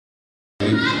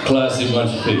Classy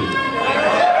bunch of people.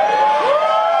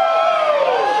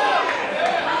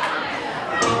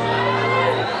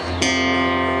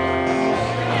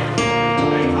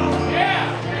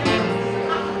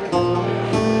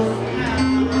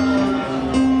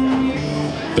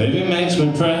 Baby makes me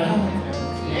proud.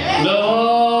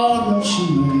 Lord, don't she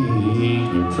make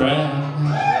me proud.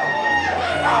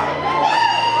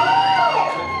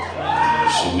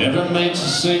 She never makes a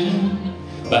scene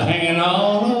by hanging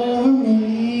all over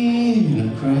me in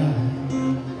a crowd.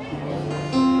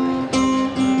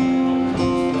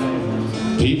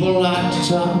 People like to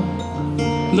talk.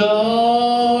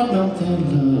 Lord, don't they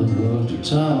love to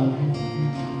talk.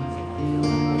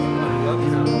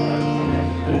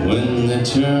 When they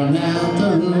turn out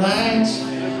the lights,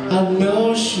 I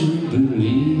know she'll be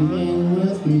leaving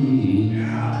with me.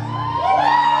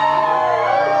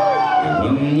 And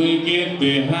when we get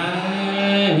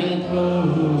behind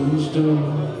closed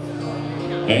doors,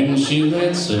 and she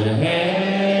lets her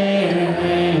hair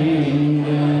hang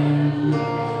down,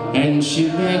 and she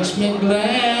makes me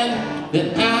glad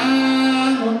that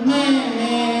I'm a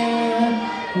man.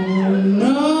 Oh,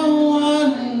 no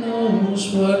one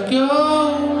knows what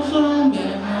goes on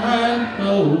behind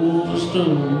closed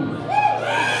doors.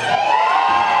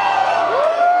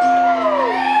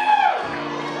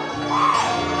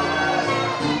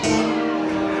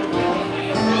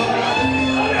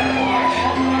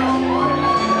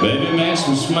 Baby makes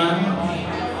me smile.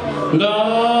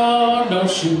 Lord,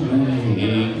 don't you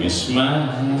make me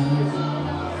smile.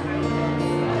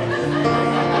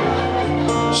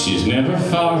 She's never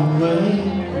far away,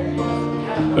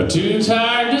 or too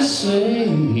tired to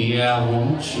say I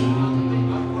want you.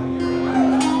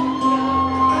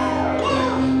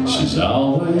 She's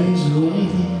always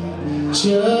late,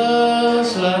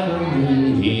 just like a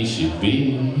lady should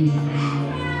be.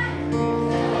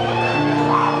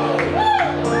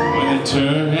 When they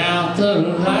turn out the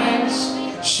lights,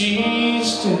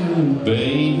 she's still a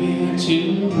baby to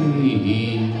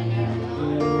me.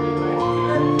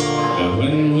 And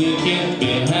when we get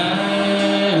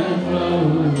behind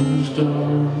closed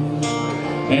doors,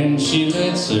 and she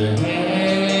lets her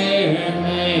hair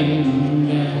hang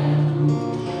down,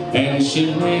 and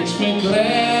she makes me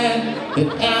glad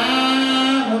that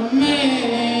I'm a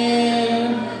man.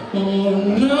 Oh,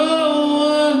 no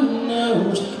one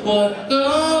knows what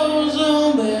goes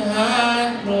on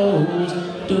behind closed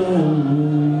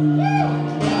doors.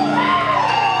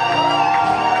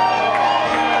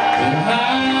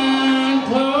 Behind